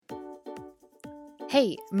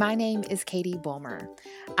Hey, my name is Katie Bulmer.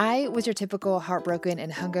 I was your typical heartbroken and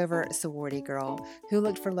hungover sorority girl who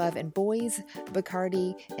looked for love in boys,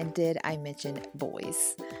 Bacardi, and did I mention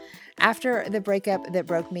boys? After the breakup that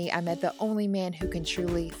broke me, I met the only man who can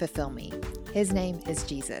truly fulfill me. His name is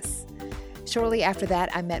Jesus. Shortly after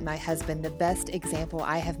that, I met my husband, the best example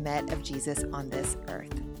I have met of Jesus on this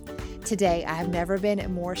earth. Today, I have never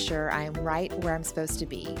been more sure I am right where I'm supposed to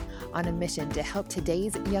be, on a mission to help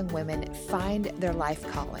today's young women find their life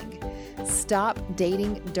calling, stop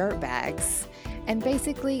dating dirtbags, and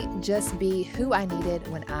basically just be who I needed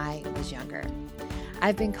when I was younger.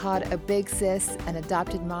 I've been called a big sis, an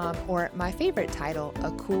adopted mom, or my favorite title,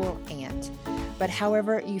 a cool aunt. But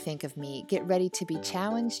however you think of me, get ready to be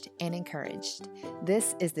challenged and encouraged.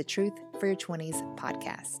 This is the Truth for Your 20s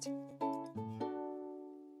podcast.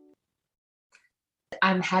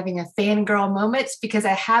 I'm having a fangirl moment because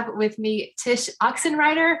I have with me Tish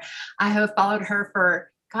Oxenreider. I have followed her for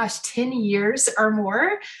 10 years or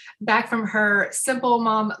more, back from her Simple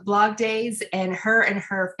Mom blog days, and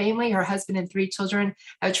her family, her husband and 3 children,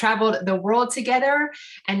 have traveled the world together.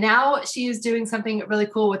 And now she is doing something really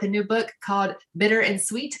cool with a new book called Bitter and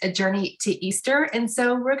Sweet, A Journey to Easter. And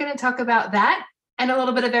so we're going to talk about that and a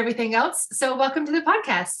little bit of everything else. So welcome to the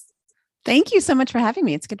podcast. Thank you so much for having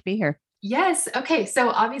me. It's good to be here. Yes. Okay. So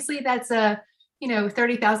obviously that's a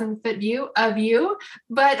 30,000 foot view of you,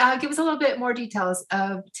 but give us a little bit more details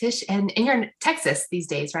of Tish. And you're in Texas these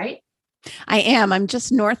days, right? I am. I'm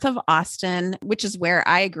just north of Austin, which is where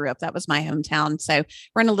I grew up. That was my hometown. So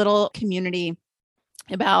we're in a little community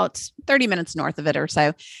about 30 minutes north of it or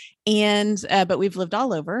so. But we've lived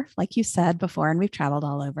all over, like you said before, and we've traveled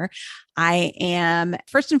all over. I am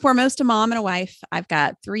first and foremost a mom and a wife. I've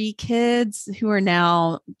got 3 kids who are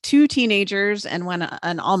now 2 teenagers and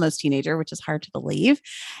an almost teenager, which is hard to believe.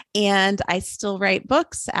 And I still write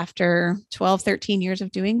books after 12, 13 years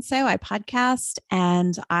of doing so. I podcast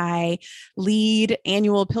and I lead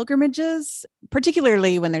annual pilgrimages,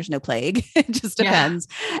 particularly when there's no plague. It just depends.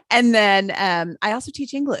 Yeah. And then I also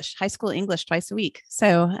teach English, high school English twice a week.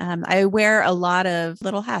 So I wear a lot of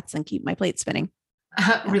little hats and keep my plate spinning.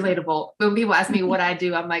 Relatable. When people ask me what I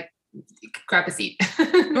do, I'm like, grab a seat.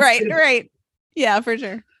 Right. Yeah, for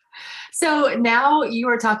sure. So now you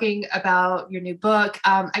are talking about your new book.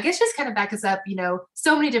 I guess just kind of back us up,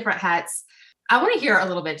 so many different hats. I want to hear a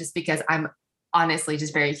little bit just because I'm honestly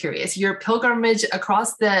just very curious. Your pilgrimage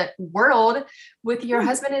across the world with your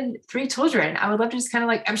husband and 3 children. I would love to just kind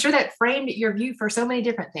of I'm sure that framed your view for so many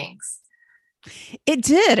different things. It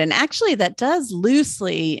did. And actually that does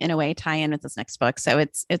loosely in a way tie in with this next book. So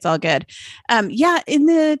it's all good. In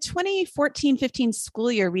the 2014-15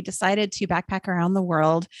 school year, we decided to backpack around the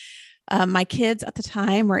world. My kids at the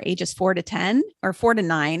time were ages 4 to 10 or 4 to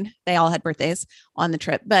 9. They all had birthdays on the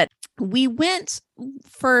trip, but we went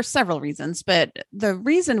for several reasons. But the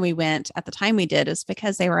reason we went at the time we did is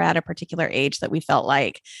because they were at a particular age that we felt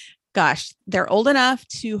like, gosh, they're old enough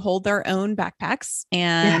to hold their own backpacks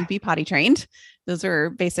and be potty trained. Those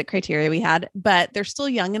are basic criteria we had, but they're still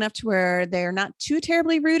young enough to where they're not too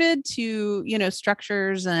terribly rooted to,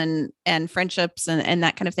 structures and friendships and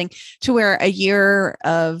that kind of thing, to where a year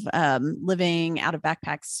of living out of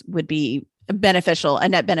backpacks would be beneficial, a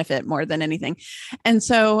net benefit more than anything. And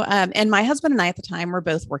so, and my husband and I at the time were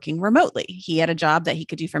both working remotely. He had a job that he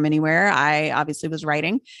could do from anywhere. I obviously was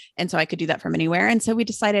writing, and so I could do that from anywhere. And so we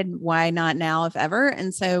decided, why not now, if ever?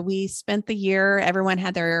 And so we spent the year, everyone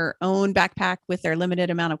had their own backpack with their limited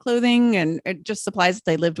amount of clothing and just supplies that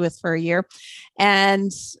they lived with for a year.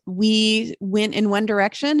 And we went in one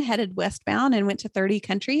direction, headed westbound, and went to 30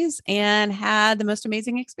 countries and had the most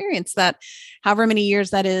amazing experience that however many years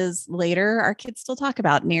that is later, our kids still talk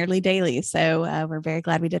about nearly daily. So we're very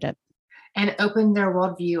glad we did it. And opened their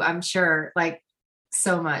worldview, I'm sure,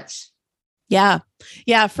 so much. Yeah,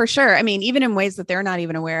 for sure. I mean, even in ways that they're not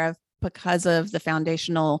even aware of because of the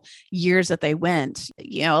foundational years that they went.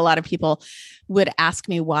 A lot of people would ask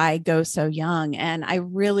me why go so young. And I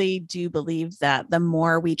really do believe that the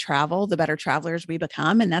more we travel, the better travelers we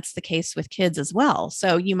become. And that's the case with kids as well.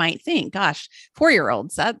 So you might think, gosh,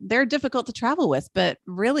 4-year-olds, that they're difficult to travel with, but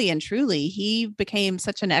really and truly, he became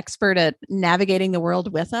such an expert at navigating the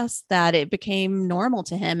world with us that it became normal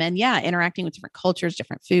to him. And interacting with different cultures,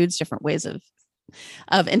 different foods, different ways of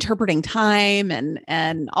interpreting time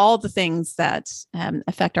and all the things that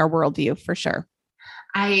affect our worldview, for sure.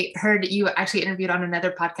 I heard you actually interviewed on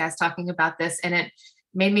another podcast talking about this, and it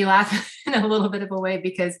made me laugh in a little bit of a way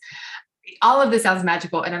because all of this sounds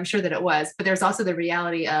magical, and I'm sure that it was, but there's also the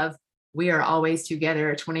reality of we are always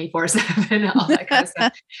together 24/7, all that kind of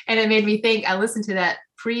stuff. And it made me think, I listened to that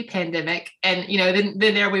pre-pandemic. And, then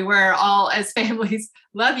there we were all as families.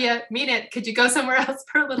 Love you, mean it. Could you go somewhere else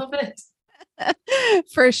for a little bit?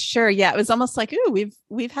 For sure. Yeah. It was almost like, ooh,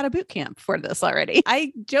 we've had a boot camp for this already.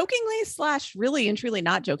 I jokingly / really and truly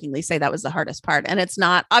not jokingly say that was the hardest part. And it's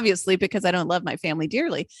not obviously because I don't love my family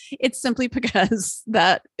dearly. It's simply because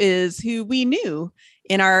that is who we knew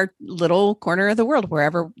in our little corner of the world,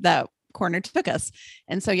 wherever that corner took us.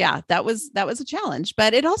 And so, yeah, that was a challenge,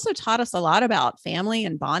 but it also taught us a lot about family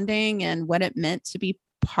and bonding and what it meant to be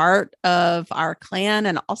part of our clan,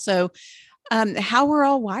 and also how we're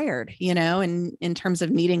all wired, in terms of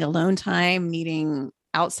needing alone time, needing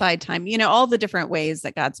outside time, all the different ways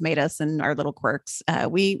that God's made us and our little quirks.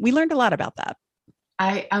 We learned a lot about that.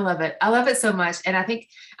 I love it. I love it so much. And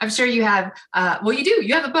I'm sure you have,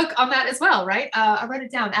 you have a book on that as well, right? I wrote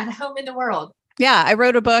it down, At Home in the World. Yeah, I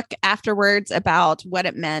wrote a book afterwards about what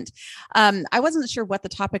it meant. I wasn't sure what the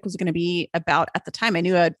topic was going to be about at the time. I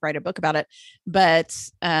knew I'd write a book about it, but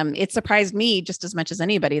it surprised me just as much as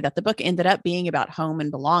anybody that the book ended up being about home and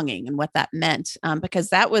belonging and what that meant, because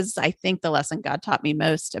that was, I think, the lesson God taught me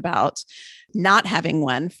most about not having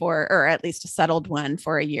one or at least a settled one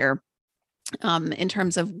for a year. In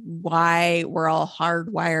terms of why we're all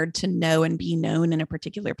hardwired to know and be known in a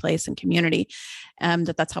particular place and community,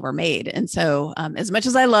 that's how we're made. And so as much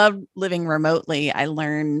as I love living remotely, I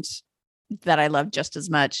learned that I love just as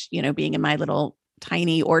much, being in my little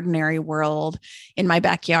tiny ordinary world in my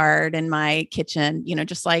backyard, in my kitchen,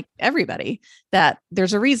 just like everybody, that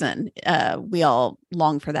there's a reason we all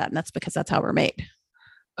long for that. And that's because that's how we're made.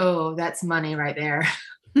 Oh, that's money right there.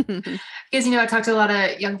 Because, I talk to a lot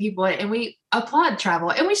of young people and we applaud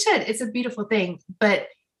travel, and we should. It's a beautiful thing. But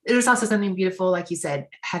there's also something beautiful, like you said,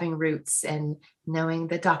 having roots and knowing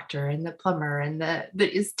the doctor and the plumber and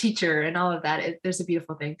the teacher and all of that. There's a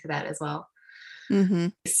beautiful thing to that as well. Mm-hmm.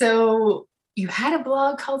 So you had a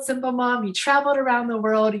blog called Simple Mom. You traveled around the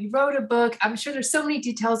world. You wrote a book. I'm sure there's so many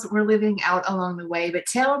details that we're living out along the way. But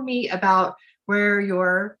tell me about where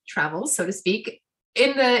your travels, so to speak,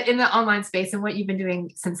 in the online space and what you've been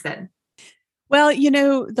doing since then. Well,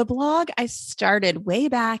 the blog I started way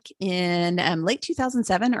back in late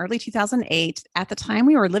 2007, early 2008. At the time,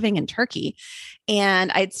 we were living in Turkey, and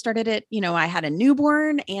I'd started it. I had a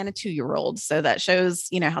newborn and a 2-year-old, so that shows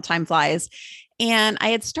how time flies. And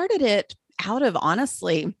I had started it out of,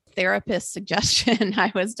 honestly, therapist suggestion.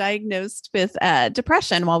 I was diagnosed with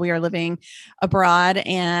depression while we were living abroad,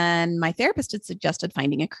 and my therapist had suggested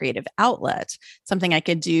finding a creative outlet, something I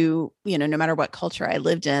could do, no matter what culture I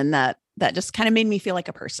lived in, that just kind of made me feel like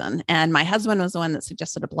a person. And my husband was the one that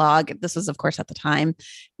suggested a blog. This was, of course, at the time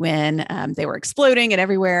when they were exploding and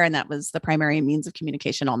everywhere, and that was the primary means of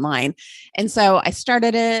communication online. And so I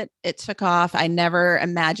started it. It took off. I never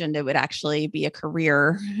imagined it would actually be a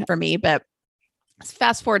career for me, but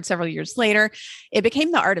fast forward several years later, it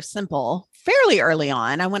became The Art of Simple fairly early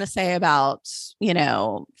on. I want to say about,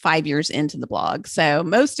 5 years into the blog. So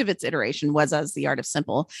most of its iteration was as The Art of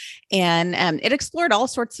Simple. And it explored all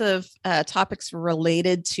sorts of topics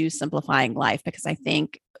related to simplifying life, because I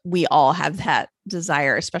think we all have that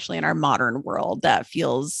desire, especially in our modern world that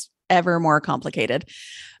feels ever more complicated.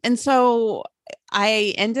 And so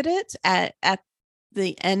I ended it at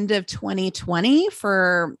the end of 2020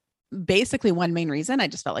 for basically one main reason. I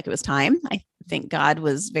just felt like it was time. I think God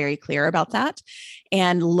was very clear about that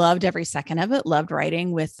and loved every second of it, loved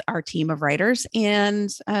writing with our team of writers. And,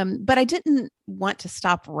 but I didn't want to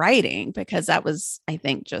stop writing, because that was, I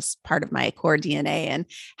think, just part of my core DNA and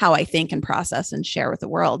how I think and process and share with the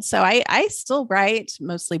world. So I still write,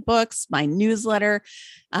 mostly books, my newsletter.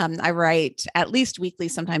 I write at least weekly,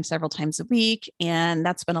 sometimes several times a week. And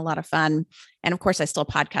that's been a lot of fun. And of course, I still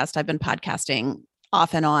podcast. I've been podcasting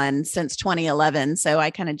off and on since 2011. So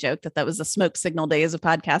I kind of joked that was the smoke signal days of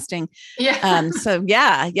podcasting. Yeah. So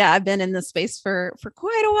yeah, I've been in this space for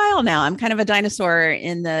quite a while now. I'm kind of a dinosaur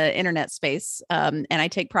in the internet space. And I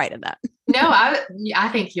take pride in that. No, I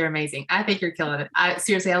think you're amazing. I think you're killing it.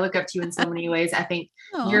 Seriously, I look up to you in so many ways. I think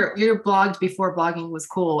you're blogged before blogging was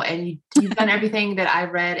cool. And you've done everything that I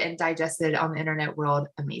read and digested on the internet world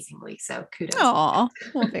amazingly. So kudos. Oh,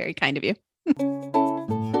 well, very kind of you.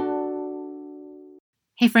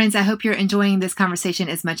 Hey friends, I hope you're enjoying this conversation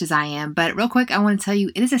as much as I am. But real quick, I want to tell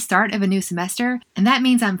you it is the start of a new semester, and that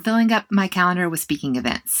means I'm filling up my calendar with speaking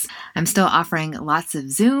events. I'm still offering lots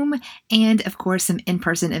of Zoom, and of course, some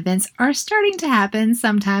in-person events are starting to happen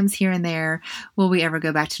sometimes here and there. Will we ever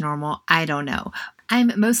go back to normal? I don't know.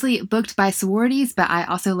 I'm mostly booked by sororities, but I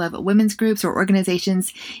also love women's groups or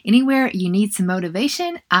organizations. Anywhere you need some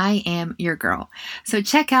motivation, I am your girl. So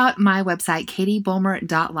check out my website,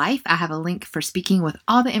 katiebulmer.life. I have a link for speaking with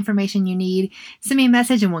all the information you need. Send me a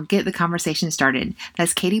message and we'll get the conversation started.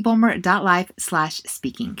 That's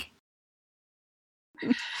katiebulmer.life/speaking.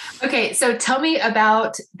 Okay, so tell me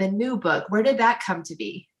about the new book. Where did that come to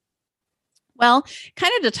be? Well,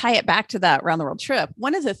 kind of to tie it back to that round the world trip,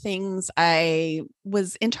 one of the things I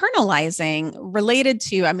was internalizing related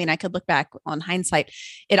to, I mean, I could look back on hindsight,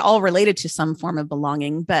 it all related to some form of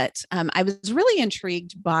belonging, but I was really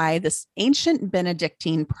intrigued by this ancient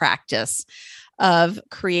Benedictine practice of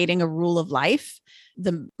creating a rule of life.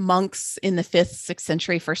 The monks in the 5th, 6th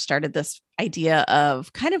century first started this idea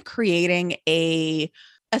of kind of creating a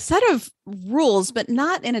set of rules, but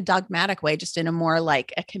not in a dogmatic way, just in a more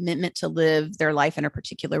like a commitment to live their life in a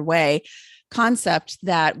particular way concept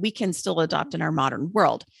that we can still adopt in our modern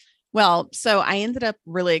world. Well, so I ended up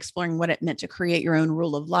really exploring what it meant to create your own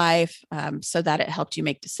rule of life so that it helped you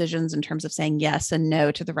make decisions in terms of saying yes and no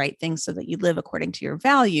to the right things so that you live according to your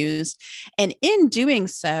values. And in doing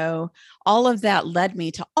so, all of that led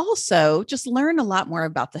me to also just learn a lot more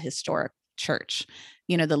about the historic church.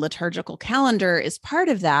 You know, the liturgical calendar is part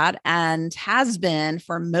of that and has been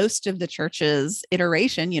for most of the church's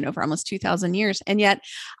iteration, you know, for almost 2000 years. And yet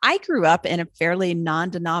I grew up in a fairly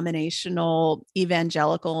non-denominational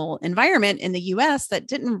evangelical environment in the US that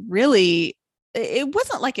didn't really, it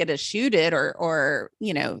wasn't like it eschewed it or,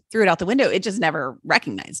 you know, threw it out the window. It just never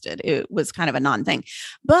recognized it. It was kind of a non-thing.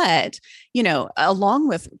 But, you know, along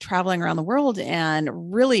with traveling around the world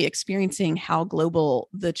and really experiencing how global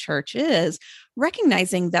the church is,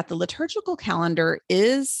 recognizing that the liturgical calendar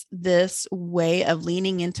is this way of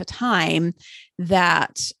leaning into time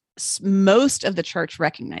that most of the church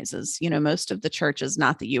recognizes. You know, most of the church is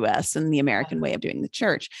not the US and the American way of doing the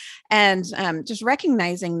church. And just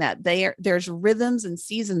recognizing that there's rhythms and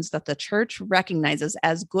seasons that the church recognizes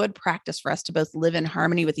as good practice for us to both live in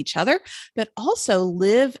harmony with each other, but also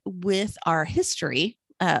live with our history.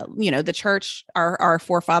 You know, the church, our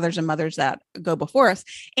forefathers and mothers that go before us,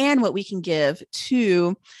 and what we can give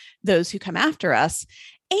to those who come after us.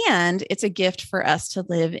 And it's a gift for us to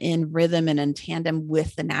live in rhythm and in tandem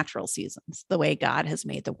with the natural seasons, the way God has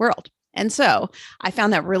made the world. And so I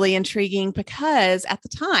found that really intriguing because at the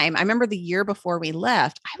time, I remember the year before we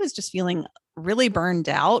left, I was just feeling really burned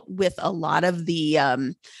out with a lot of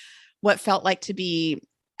the, what felt like to be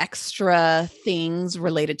extra things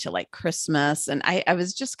related to like Christmas. And I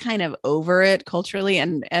was just kind of over it culturally.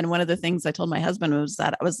 And one of the things I told my husband was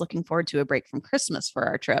that I was looking forward to a break from Christmas for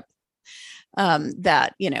our trip.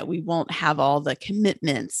 That, you know, we won't have all the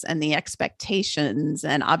commitments and the expectations.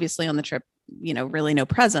 And obviously on the trip, you know, really no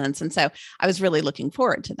presents. And so I was really looking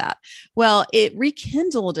forward to that. Well, it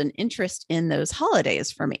rekindled an interest in those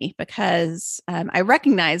holidays for me because I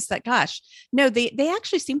recognized that, gosh, no, they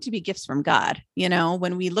actually seem to be gifts from God. You know,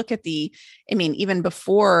 when we look at even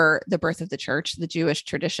before the birth of the church, the Jewish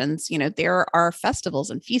traditions, you know, there are festivals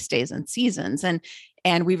and feast days and seasons, and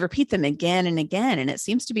we repeat them again and again. And it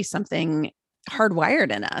seems to be something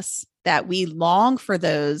hardwired in us that we long for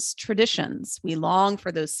those traditions. We long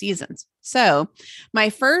for those seasons. So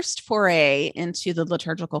my first foray into the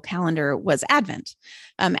liturgical calendar was Advent.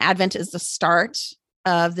 Advent is the start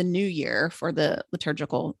of the new year for the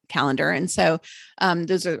liturgical calendar. And so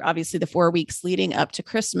those are obviously the 4 weeks leading up to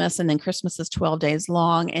Christmas. And then Christmas is 12 days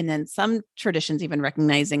long. And then some traditions even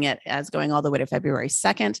recognizing it as going all the way to February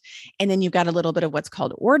 2nd. And then you've got a little bit of what's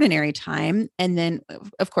called ordinary time. And then,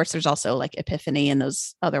 of course, there's also like Epiphany and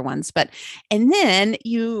those other ones. And then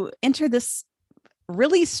you enter this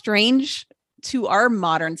really strange to our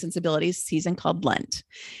modern sensibilities season called Lent.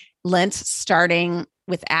 Lent starting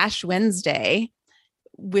with Ash Wednesday,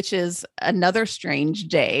 which is another strange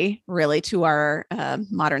day, really, to our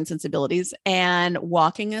modern sensibilities, and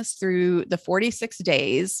walking us through the 46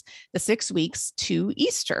 days, the 6 weeks to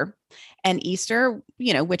Easter. And Easter,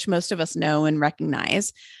 you know, which most of us know and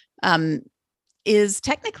recognize, is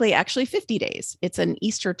technically actually 50 days. It's an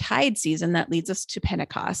Easter tide season that leads us to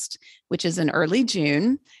Pentecost, which is in early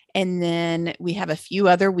June. And then we have a few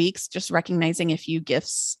other weeks just recognizing a few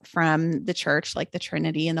gifts from the church, like the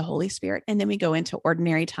Trinity and the Holy Spirit. And then we go into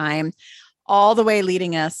ordinary time, all the way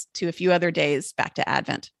leading us to a few other days back to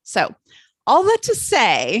Advent. So all that to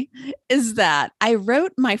say is that I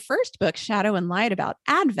wrote my first book, Shadow and Light, about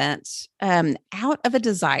Advent out of a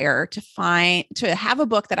desire to have a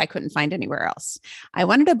book that I couldn't find anywhere else. I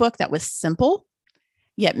wanted a book that was simple,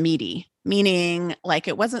 yet meaty, meaning like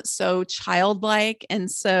it wasn't so childlike and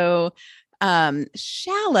so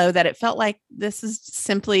shallow that it felt like this is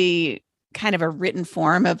simply kind of a written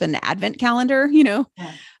form of an Advent calendar,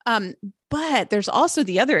 Yeah. But there's also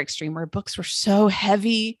the other extreme where books were so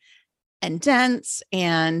heavy and dense,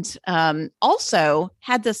 and also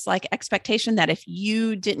had this like expectation that if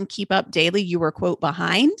you didn't keep up daily, you were, quote,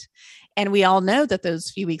 behind. And we all know that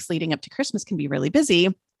those few weeks leading up to Christmas can be really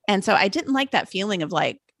busy. And so I didn't like that feeling of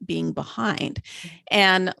like being behind.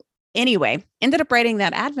 And anyway, ended up writing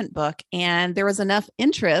that Advent book, and there was enough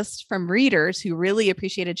interest from readers who really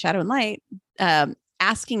appreciated Shadow and Light,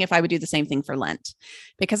 asking if I would do the same thing for Lent,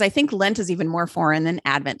 because I think Lent is even more foreign than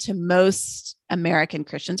Advent to most American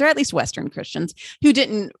Christians, or at least Western Christians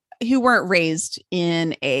who weren't raised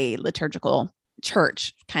in a liturgical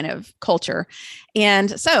church kind of culture.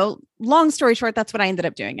 And so, long story short, that's what I ended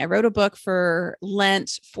up doing. I wrote a book for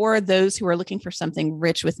Lent for those who are looking for something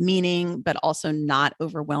rich with meaning, but also not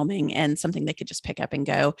overwhelming, and something they could just pick up and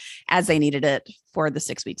go as they needed it for the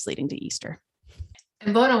 6 weeks leading to Easter.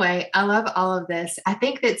 I'm blown away. I love all of this. I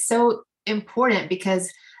think that's so important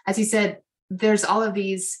because, as you said, there's all of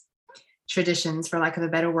these traditions, for lack of a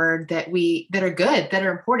better word, that are good, that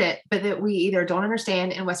are important, but that we either don't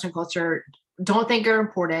understand in Western culture, don't think are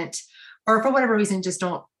important, or for whatever reason, just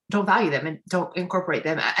don't value them and don't incorporate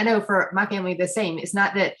them. I know for my family, the same. It's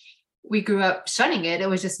not that we grew up shunning it. It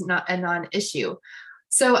was just not a non-issue.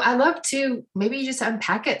 So I love to maybe just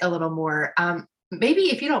unpack it a little more.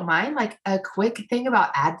 Maybe if you don't mind, like a quick thing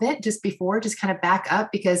about Advent just kind of back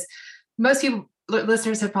up, because most people,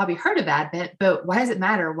 listeners, have probably heard of Advent, but why does it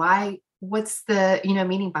matter? What's the,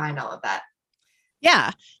 meaning behind all of that?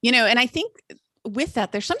 Yeah. And I think with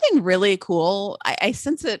that, there's something really cool. I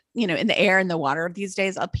sense it, in the air and the water these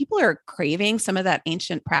days. People are craving some of that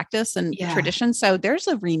ancient practice and tradition. So there's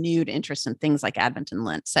a renewed interest in things like Advent and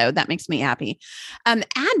Lent. So that makes me happy.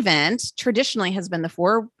 Advent traditionally has been the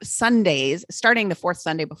 4 Sundays, starting the 4th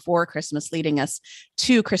Sunday before Christmas, leading us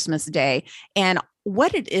to Christmas Day. And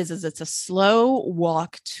what it is it's a slow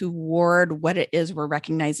walk toward what it is we're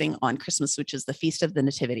recognizing on Christmas, which is the Feast of the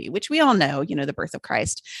Nativity, which we all know, the birth of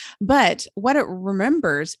Christ. But what it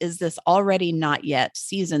remembers is this already not yet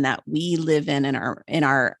season that we live in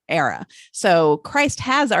our era. So Christ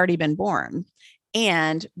has already been born,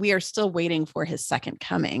 and we are still waiting for his second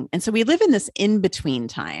coming. And so we live in this in-between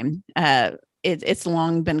time. It's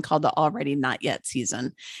long been called the already not yet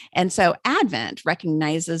season. And so Advent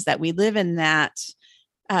recognizes that we live in that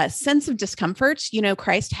sense of discomfort.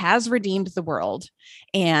 Christ has redeemed the world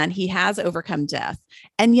and he has overcome death.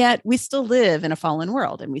 And yet we still live in a fallen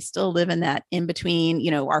world, and we still live in that in between,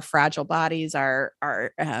 our fragile bodies, our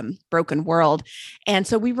broken world. And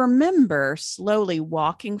so we remember slowly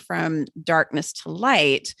walking from darkness to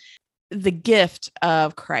light, the gift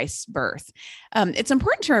of Christ's birth. It's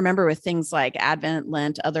important to remember with things like Advent,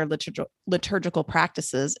 Lent, other liturgical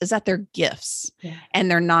practices, is that they're gifts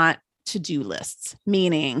and they're not to-do lists,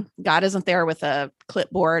 meaning God isn't there with a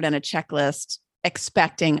clipboard and a checklist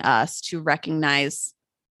expecting us to recognize,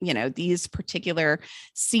 these particular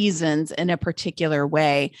seasons in a particular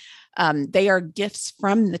way. They are gifts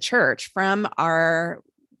from the church, from our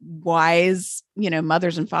wise,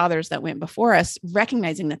 mothers and fathers that went before us,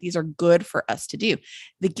 recognizing that these are good for us to do.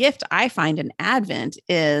 The gift I find in Advent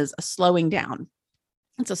is a slowing down.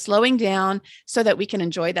 It's a slowing down so that we can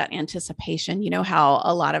enjoy that anticipation. How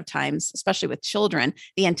a lot of times, especially with children,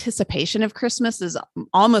 the anticipation of Christmas is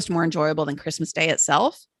almost more enjoyable than Christmas Day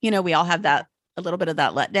itself. We all have that, a little bit of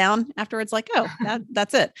that letdown afterwards, like, oh,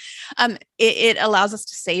 that's it. It allows us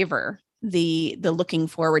to savor the looking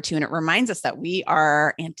forward to, and it reminds us that we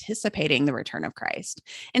are anticipating the return of Christ.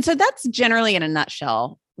 And so that's generally, in a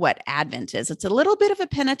nutshell, what Advent is. It's a little bit of a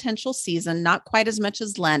penitential season, not quite as much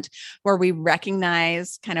as Lent, where we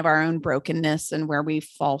recognize kind of our own brokenness and where we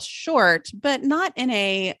fall short, but not in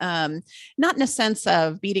a sense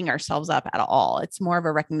of beating ourselves up at all. It's more of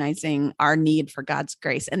a recognizing our need for God's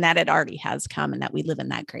grace and that it already has come and that we live in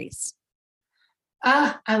that grace.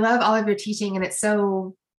 I love all of your teaching, and it's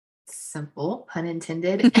so simple, pun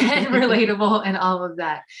intended, and relatable and all of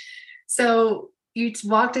that. So you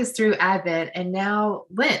walked us through Advent and now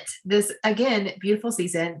Lent, this, again, beautiful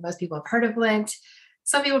season. Most people have heard of Lent.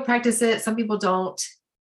 Some people practice it, some people don't.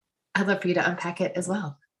 I'd love for you to unpack it as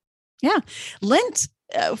well. Yeah. Lent,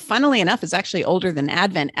 funnily enough, is actually older than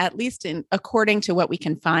Advent, at least according to what we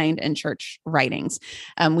can find in church writings.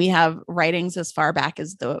 We have writings as far back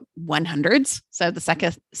as the 100s, so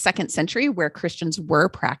the second century, where Christians were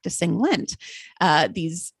practicing Lent,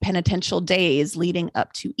 these penitential days leading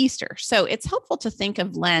up to Easter. So it's helpful to think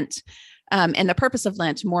of Lent and the purpose of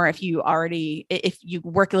Lent more if you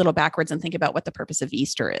work a little backwards and think about what the purpose of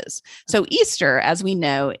Easter is. So Easter, as we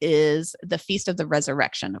know, is the feast of the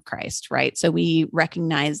resurrection of Christ, right? So we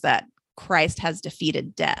recognize that Christ has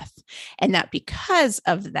defeated death. And that because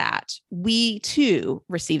of that, we too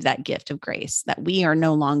receive that gift of grace, that we are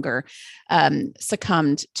no longer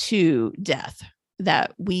succumbed to death,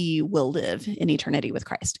 that we will live in eternity with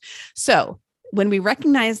Christ. So when we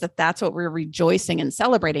recognize that that's what we're rejoicing and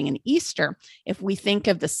celebrating in Easter, if we think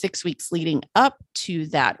of the 6 weeks leading up to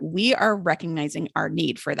that, we are recognizing our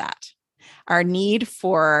need for that, our need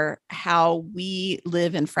for how we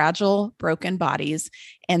live in fragile, broken bodies,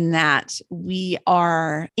 and that we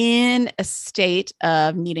are in a state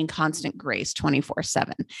of needing constant grace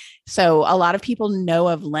 24/7. So a lot of people know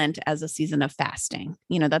of Lent as a season of fasting.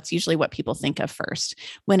 That's usually what people think of first.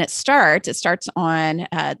 When it starts on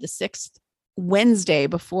the 6th Wednesday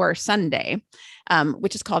before Sunday,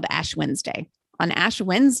 which is called Ash Wednesday. On Ash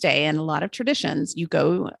Wednesday, in a lot of traditions, you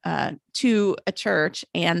go to a church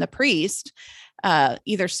and the priest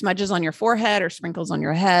either smudges on your forehead or sprinkles on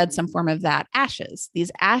your head some form of that ashes.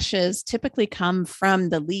 These ashes typically come from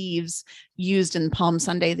the leaves used in Palm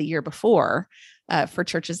Sunday the year before. For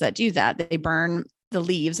churches that do that, they burn the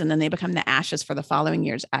leaves and then they become the ashes for the following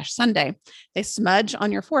year's Ash Sunday. They smudge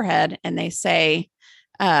on your forehead and they say,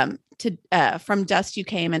 from dust you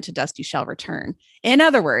came, and to dust you shall return. In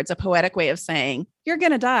other words, a poetic way of saying, you're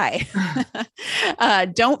going to die.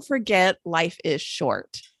 Don't forget life is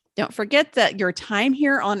short. Don't forget that your time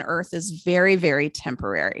here on earth is very, very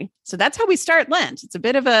temporary. So that's how we start Lent. It's a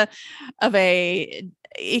bit of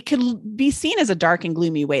it can be seen as a dark and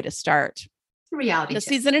gloomy way to start reality the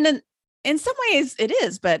season. And in some ways it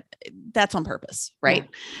is, but that's on purpose. Right.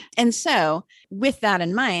 Yeah. And so with that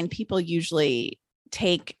in mind, people usually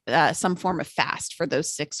take some form of fast for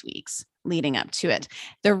those 6 weeks leading up to it.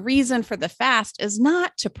 The reason for the fast is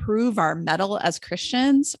not to prove our mettle as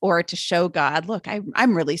Christians or to show God, look,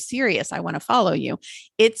 I'm really serious. I want to follow you.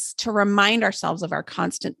 It's to remind ourselves of our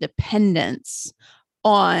constant dependence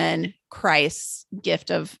on Christ's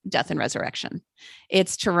gift of death and resurrection.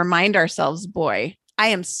 It's to remind ourselves, boy, I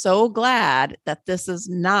am so glad that this is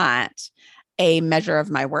not a measure of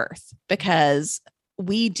my worth, because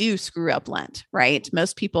we do screw up Lent, right?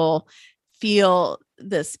 Most people feel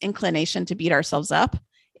this inclination to beat ourselves up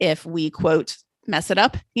if we, quote, mess it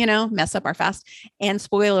up, mess up our fast. And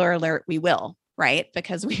spoiler alert, we will, right?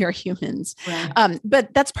 Because we are humans. Right.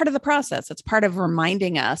 But that's part of the process. It's part of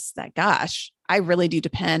reminding us that, gosh, I really do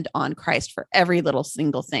depend on Christ for every little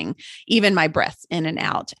single thing, even my breaths in and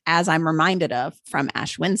out, as I'm reminded of from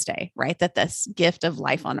Ash Wednesday, right? That this gift of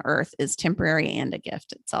life on earth is temporary and a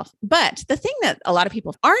gift itself. But the thing that a lot of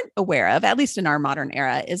people aren't aware of, at least in our modern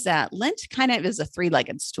era, is that Lent kind of is a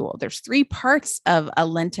three-legged stool. There's 3 parts of a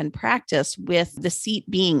Lenten practice, with the seat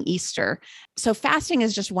being Easter. So fasting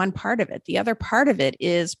is just one part of it. The other part of it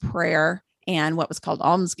is prayer and what was called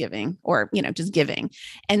almsgiving, or, just giving.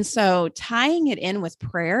 And so tying it in with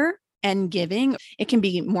prayer and giving, it can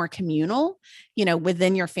be more communal,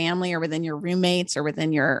 within your family or within your roommates or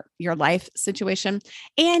within your life situation.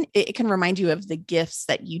 And it can remind you of the gifts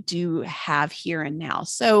that you do have here and now.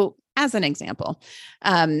 So as an example,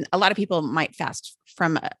 a lot of people might fast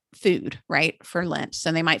from food, right, for Lent.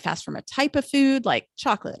 So they might fast from a type of food like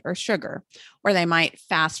chocolate or sugar, or they might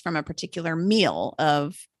fast from a particular meal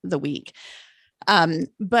of the week.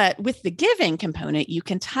 But with the giving component, you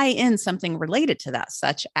can tie in something related to that,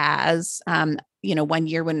 such as, one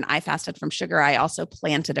year when I fasted from sugar, I also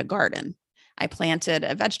planted a garden. I planted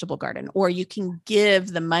a vegetable garden. Or you can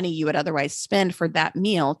give the money you would otherwise spend for that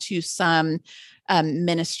meal to some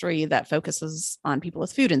ministry that focuses on people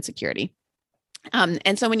with food insecurity.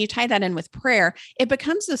 And so when you tie that in with prayer, it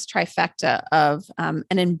becomes this trifecta of an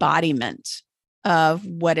embodiment of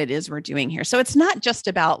what it is we're doing here. So it's not just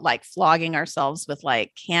about like flogging ourselves with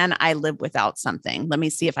like, can I live without something? Let me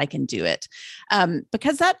see if I can do it.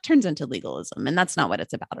 Because that turns into legalism, and that's not what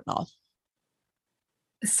it's about at all.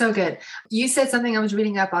 So good. You said something I was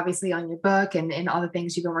reading up, obviously, on your book and all the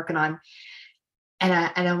things you've been working on. And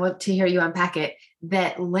I want to hear you unpack it,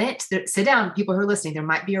 that Lent, sit down, people who are listening, there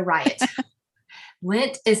might be a riot.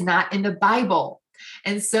 Lent is not in the Bible.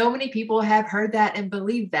 And so many people have heard that and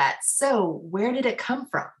believe that. So where did it come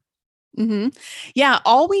from? Mm-hmm. Yeah.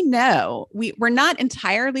 All we know, we're not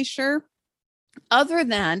entirely sure, other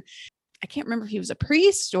than, I can't remember if he was a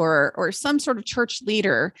priest or some sort of church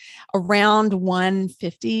leader around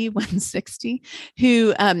 150, 160,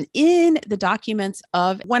 who in the documents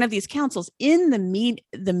of one of these councils, in the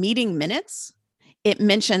meeting minutes, it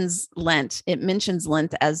mentions Lent. It mentions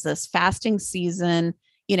Lent as this fasting season,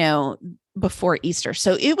 before Easter.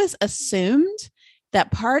 So it was assumed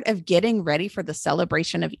that part of getting ready for the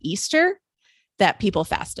celebration of Easter, that people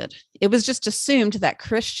fasted. It was just assumed that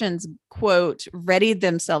Christians, quote, readied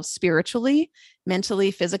themselves spiritually, mentally,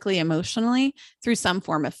 physically, emotionally through some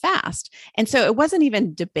form of fast. And so it wasn't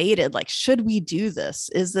even debated, like, should we do this?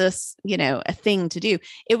 Is this, a thing to do?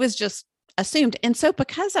 It was just assumed. And so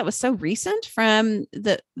because that was so recent from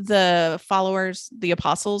the followers, the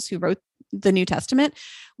apostles who wrote the New Testament,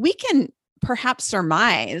 we can perhaps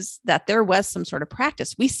surmise that there was some sort of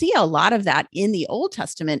practice. We see a lot of that in the Old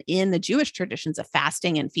Testament, in the Jewish traditions of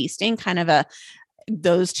fasting and feasting,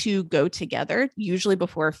 those two go together. Usually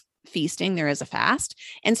before feasting, there is a fast.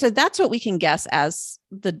 And so that's what we can guess as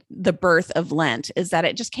the birth of Lent, is that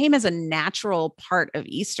it just came as a natural part of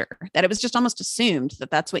Easter, that it was just almost assumed that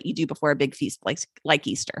that's what you do before a big feast like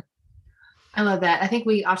Easter. I love that. I think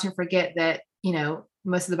we often forget that,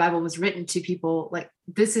 most of the Bible was written to people like,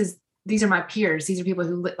 these are my peers. These are people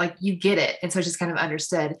who like, you get it. And so it's just kind of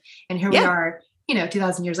understood. And here we are,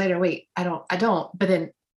 2000 years later, wait, I don't. But then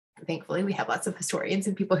thankfully we have lots of historians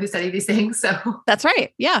and people who study these things. So that's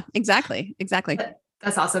right. Yeah, exactly.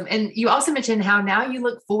 That's awesome. And you also mentioned how now you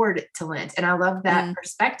look forward to Lent. And I love that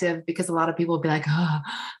perspective, because a lot of people will be like, oh,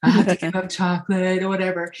 I have to give up chocolate or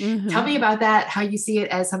whatever. Tell me about that, how you see it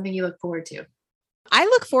as something you look forward to. I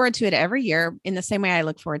look forward to it every year in the same way I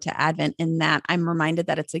look forward to Advent, in that I'm reminded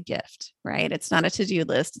that it's a gift, right? It's not a to-do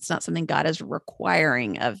list. It's not something God is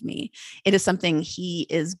requiring of me. It is something he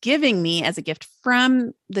is giving me as a gift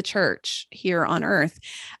from the church here on earth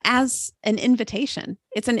as an invitation.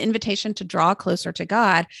 It's an invitation to draw closer to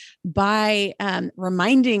God by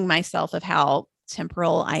reminding myself of how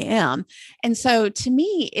temporal I am. And so to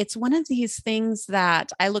me, it's one of these things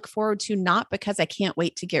that I look forward to, not because I can't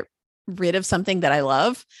wait to get rid of something that I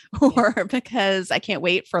love, or because I can't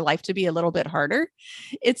wait for life to be a little bit harder.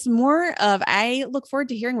 It's more of, I look forward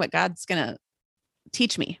to hearing what God's going to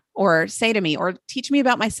teach me or say to me, or teach me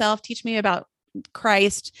about myself, teach me about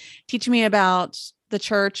Christ, teach me about the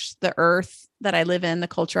church, the earth that I live in, the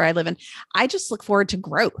culture I live in. I just look forward to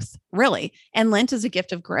growth, really. And Lent is a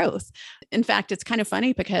gift of growth. In fact, it's kind of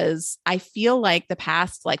funny because I feel like the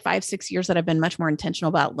past 5-6 years that I've been much more intentional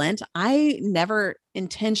about Lent, I never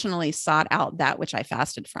intentionally sought out that which I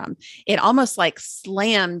fasted from. It almost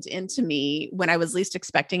slammed into me when I was least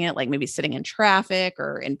expecting it, like maybe sitting in traffic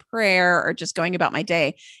or in prayer or just going about my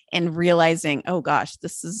day and realizing, oh gosh,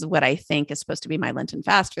 this is what I think is supposed to be my Lenten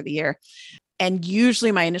fast for the year. And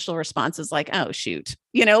usually my initial response is like, oh, shoot,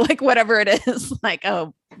 whatever it is,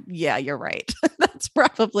 oh, yeah, you're right. That's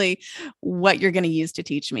probably what you're going to use to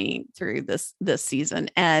teach me through this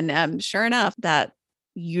season. And sure enough, that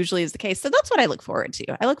usually is the case. So that's what I look forward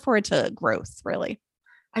to. I look forward to growth, really.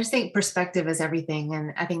 I just think perspective is everything.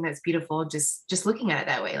 And I think that's beautiful. Just looking at it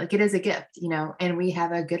that way, it is a gift, and we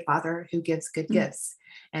have a good Father who gives good gifts.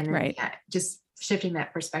 And right. Just shifting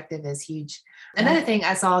that perspective is huge. Another thing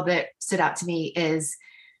I saw that stood out to me is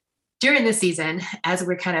during this season, as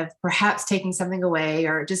we're kind of perhaps taking something away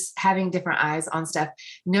or just having different eyes on stuff,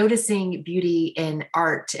 noticing beauty in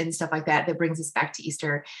art and stuff like that brings us back to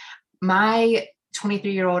Easter. My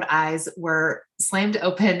 23-year-old eyes were slammed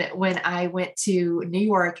open when I went to New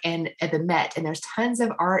York and at the Met, and there's tons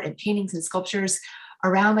of art and paintings and sculptures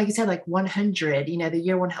around, like you said, 100, the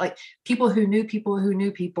year one, people who knew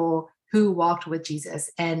people who walked with Jesus.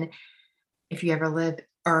 And if you ever live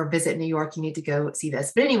or visit New York, you need to go see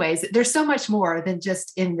this. But anyways, there's so much more than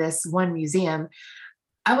just in this one museum.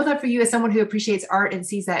 I would love for you, as someone who appreciates art and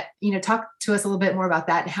sees that, talk to us a little bit more about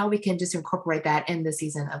that and how we can just incorporate that in the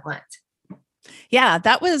season of Lent. Yeah,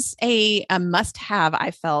 that was a must-have,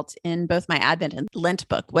 I felt, in both my Advent and Lent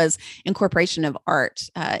book, was incorporation of art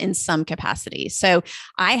in some capacity. So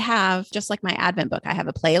I have, just like my Advent book, I have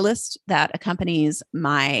a playlist that accompanies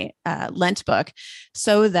my Lent book,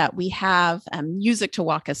 so that we have music to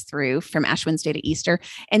walk us through from Ash Wednesday to Easter.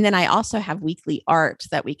 And then I also have weekly art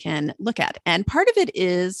that we can look at. And part of it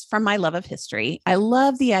is from my love of history. I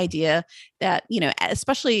love the idea that,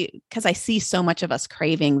 especially because I see so much of us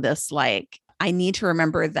craving this, I need to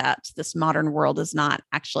remember that this modern world is not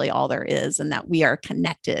actually all there is, and that we are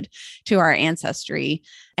connected to our ancestry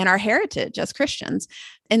and our heritage as Christians.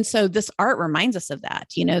 And so this art reminds us of that,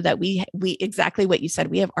 that we exactly what you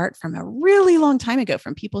said, we have art from a really long time ago,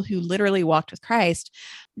 from people who literally walked with Christ,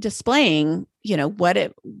 displaying,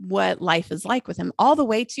 what life is like with him, all the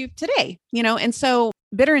way to today, and so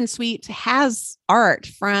Bitter and Sweet has art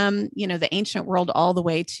from, the ancient world all the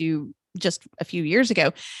way to just a few years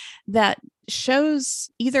ago that shows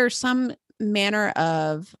either some manner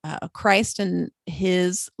of Christ and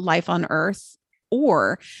his life on earth,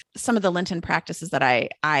 or some of the Lenten practices that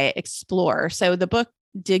I explore. So the book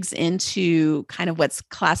digs into kind of what's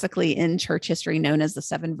classically in church history known as the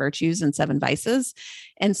 7 virtues and 7 vices.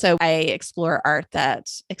 And so I explore art that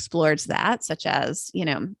explores that, such as,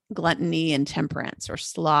 gluttony and temperance, or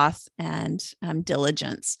sloth and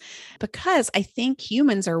diligence, because I think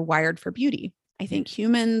humans are wired for beauty. I think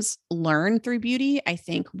humans learn through beauty. I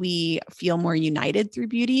think we feel more united through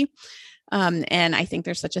beauty. And I think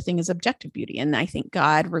there's such a thing as objective beauty. And I think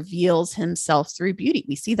God reveals himself through beauty.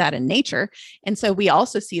 We see that in nature. And so we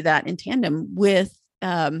also see that in tandem with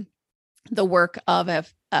the work of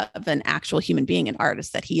an actual human being, an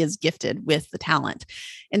artist, that he is gifted with the talent.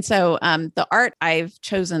 And so the art I've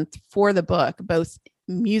chosen for the book, both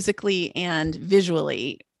musically and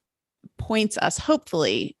visually, points us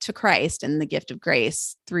hopefully to Christ and the gift of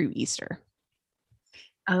grace through Easter.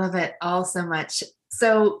 I love it all so much.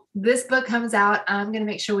 So this book comes out. I'm going to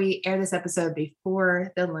make sure we air this episode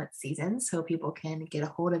before the Lent season so people can get a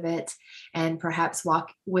hold of it and perhaps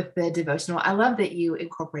walk with the devotional. I love that you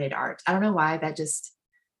incorporated art. I don't know why, that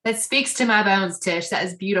speaks to my bones, Tish. That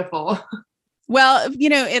is beautiful. Well,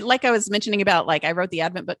 like I was mentioning about, like, I wrote the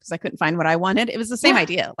Advent book because I couldn't find what I wanted. It was the same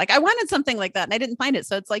idea. Like, I wanted something like that and I didn't find it.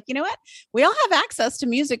 So it's like, you know what? We all have access to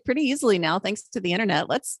music pretty easily now, thanks to the internet.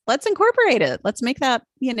 Let's incorporate it. Let's make that,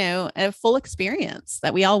 a full experience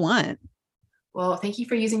that we all want. Well, thank you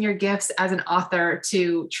for using your gifts as an author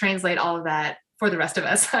to translate all of that for the rest of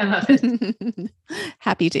us. I love it.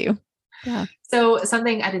 Happy to. Yeah. So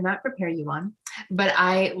something I did not prepare you on, but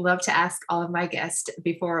I love to ask all of my guests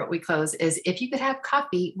before we close is, if you could have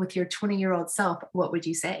coffee with your 20-year-old self, what would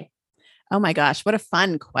you say? Oh my gosh, what a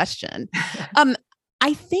fun question.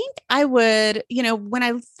 I think I would, when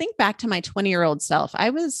I think back to my 20-year-old self,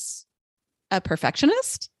 I was a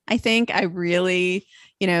perfectionist. I think I really,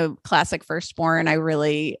 classic firstborn, I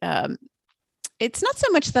really, it's not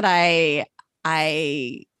so much that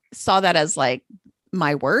I saw that as like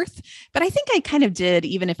my worth, but I think I kind of did,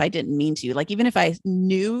 even if I didn't mean to. Like, even if I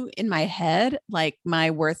knew in my head, like,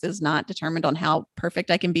 my worth is not determined on how perfect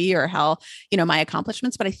I can be or how, my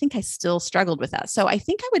accomplishments, but I think I still struggled with that. So I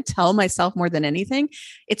think I would tell myself, more than anything,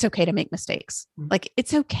 it's okay to make mistakes. Like,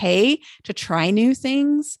 it's okay to try new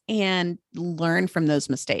things and learn from those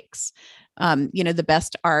mistakes. The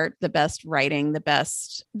best art, the best writing, the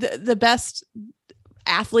best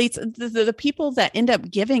athletes, the people that end up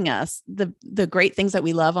giving us the great things that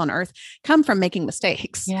we love on earth come from making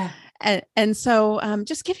mistakes. Yeah. And so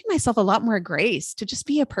just giving myself a lot more grace to just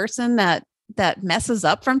be a person that messes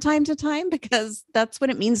up from time to time, because that's what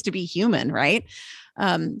it means to be human. Right.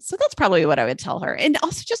 So that's probably what I would tell her. And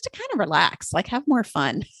also just to kind of relax, like, have more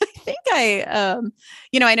fun. I think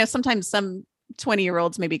I know sometimes some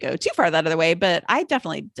 20-year-olds maybe go too far that other way, but I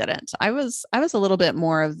definitely didn't. I was a little bit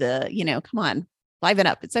more of the, come on, liven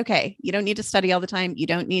up. It's okay. You don't need to study all the time. You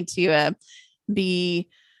don't need to be,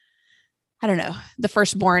 the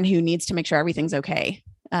firstborn who needs to make sure everything's okay.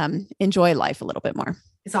 Enjoy life a little bit more.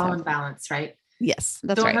 It's all in balance, right? Yes,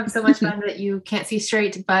 that's right. Don't have so much fun that you can't see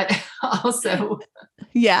straight, but also.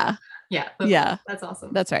 Yeah. Yeah. That's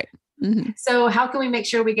awesome. That's right. Mm-hmm. So how can we make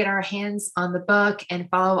sure we get our hands on the book and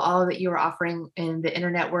follow all that you are offering in the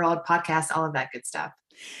internet world, podcasts, all of that good stuff?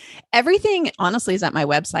 Everything, honestly, is at my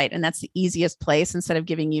website, and that's the easiest place instead of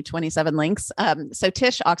giving you 27 links. So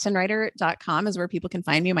tishoxenreider.com is where people can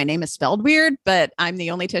find me. My name is spelled weird, but I'm the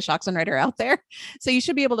only Tish Oxenreider out there. So you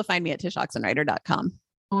should be able to find me at tishoxenreider.com.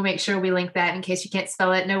 We'll make sure we link that in case you can't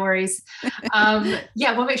spell it. No worries.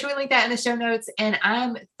 We'll make sure we link that in the show notes. And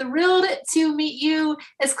I'm thrilled to meet you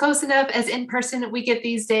as close enough as in person we get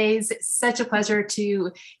these days. Such a pleasure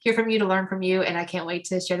to hear from you, to learn from you. And I can't wait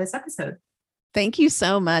to share this episode. Thank you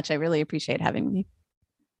so much. I really appreciate having me.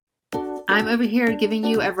 I'm over here giving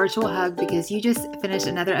you a virtual hug because you just finished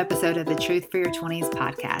another episode of the Truth for Your 20s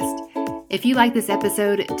podcast. If you like this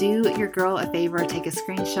episode, do your girl a favor, take a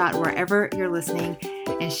screenshot wherever you're listening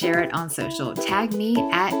and share it on social. Tag me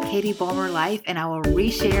at Katie Bulmer Life and I will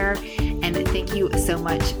reshare. And thank you so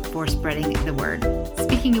much for spreading the word.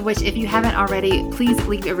 Speaking of which, if you haven't already, please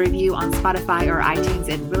leave a review on Spotify or iTunes.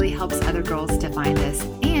 It really helps other girls to find us.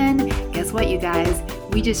 And guess what, you guys?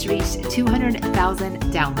 We just reached 200,000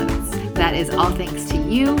 downloads. That is all thanks to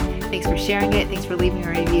you. Thanks for sharing it. Thanks for leaving a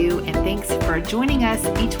review. And thanks for joining us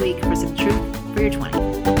each week for some truth for your 20s.